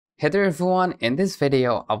Hey there everyone, in this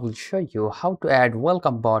video I will show you how to add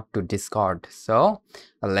welcome bot to Discord. So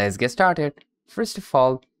let's get started. First of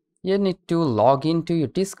all, you need to log into your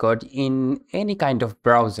Discord in any kind of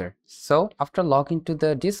browser. So after logging to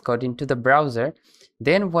the Discord into the browser,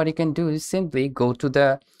 then what you can do is simply go to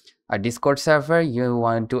the Discord server you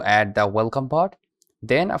want to add the welcome bot.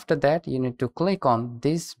 Then after that you need to click on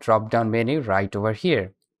this drop down menu right over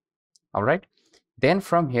here. Alright. Then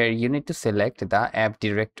from here you need to select the app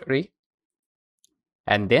directory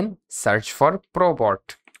and then search for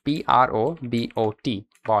probot, P-R-O-B-O-T,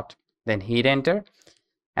 bot. Then hit enter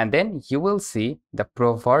and then you will see the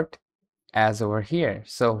probot as over here.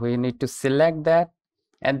 So we need to select that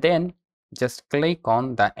and then just click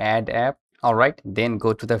on the add app. Alright, then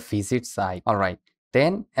go to the visit site. Alright,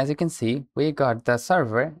 then as you can see we got the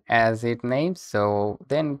server as it names. So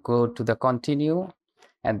then go to the continue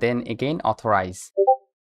and then again authorize.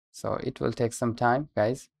 So it will take some time,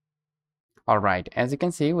 guys. All right, as you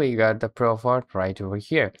can see we got the profile right over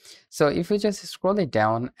here. So if we just scroll it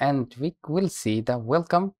down and we will see the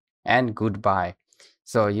welcome and goodbye.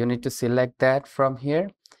 So you need to select that from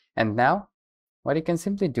here, and now what you can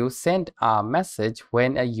simply do, send a message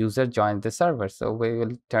when a user joins the server. So we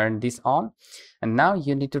will turn this on, and now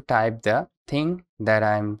you need to type the thing that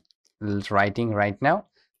I'm writing right now.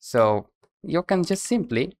 So you can just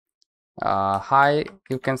simply hi,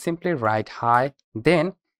 you can simply write hi,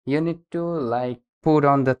 then you need to like put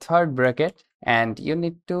on the third bracket and you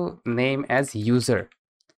need to name as user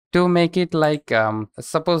to make it like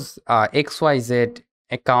suppose XYZ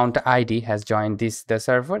account ID has joined the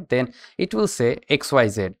server, then it will say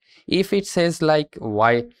XYZ. If it says like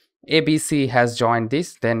Y ABC has joined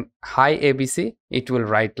this, then hi ABC, it will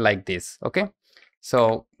write like this. Okay,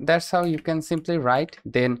 so that's how you can simply write.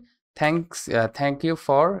 Then thank you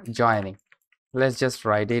for joining. Let's just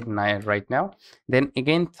write it right now. Then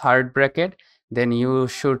again third bracket, then you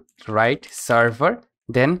should write server,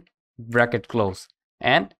 then bracket close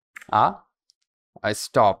and a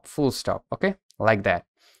stop, full stop. Okay, like that.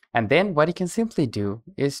 And then what you can simply do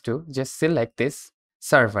is to just select this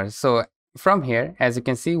server. So from here, as you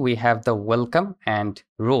can see, we have the welcome and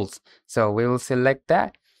rules. So we will select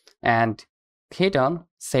that and hit on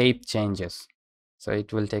save changes. So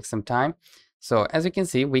it will take some time. So as you can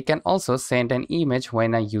see, we can also send an image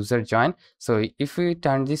when a user join. So if we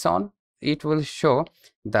turn this on, it will show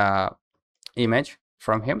the image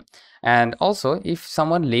from him. And also if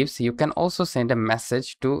someone leaves, you can also send a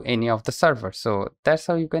message to any of the servers. So that's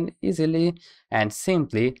how you can easily and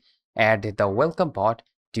simply add the welcome bot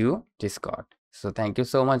to Discord. So thank you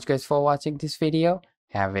so much guys for watching this video.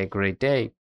 Have a great day.